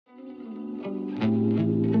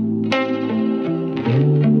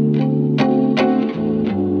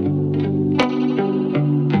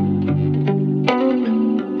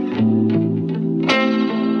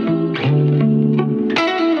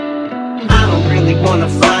really wanna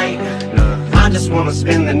fight. I just wanna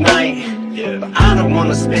spend the night, but I don't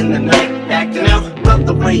wanna spend the night acting out. Love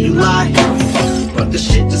the way you lie, but the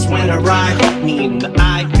shit just went awry. Hit me in the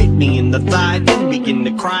eye, bit me in the thigh, then begin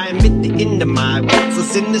to cry. I'm at the end of my wits,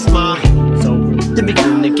 listen, this my so then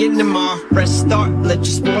begin again tomorrow. Fresh start, let you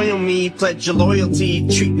spoil me, pledge your loyalty.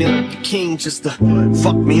 Treat me like a king just to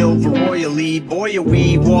fuck me over royally. Boy, a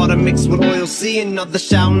weed, water mixed with oil. See another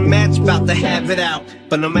shouting match, about to have it out.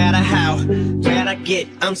 But no matter how mad I get,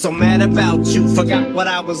 I'm so mad about you. Forgot what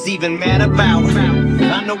I was even mad about.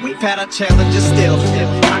 I know we've had our challenges still.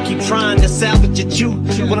 I keep trying to salvage it, you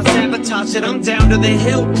wanna sabotage it, I'm down to the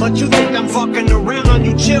hill. But you think I'm fucking around on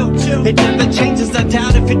you, chill. It never changes, I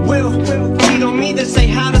doubt if it will. Cheat on me, then say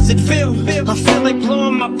how does it feel? I feel like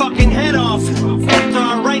blowing my fucking head off after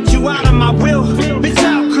I write you out of my will. Bitch,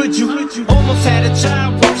 how could you? Almost had a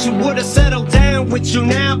child, but you would've settled down with you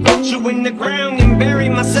now. Put you in the ground and bury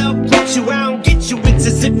myself. Get you out, get you, it's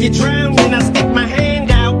as if you drowned. And I stick my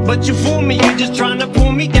hand out, but you fool me, you just trying to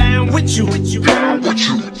pull me down with you.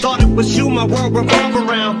 Thought it was you, my world revolve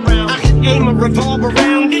around. I could aim a revolver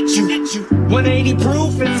around at you. 180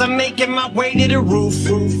 proof as I'm making my way to the roof.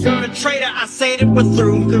 You're a traitor, I say that we're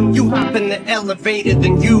through. You hop in the elevator,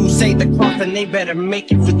 then you say the coffin, they better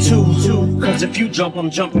make it for two. Cause if you jump, I'm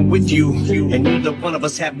jumping with you. And neither one of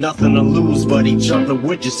us have nothing to lose but each other.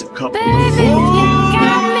 We're just a couple of fools. You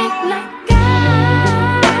got me like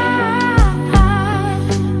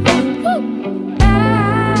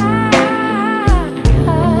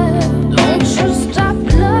don't you stop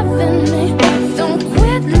loving me, don't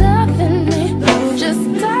quit loving me, just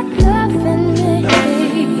start loving me.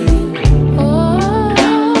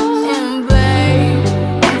 Oh, and babe,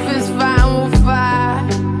 if it's fine, we'll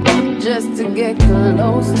fight just to get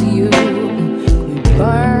close to you. We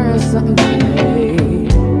burn something.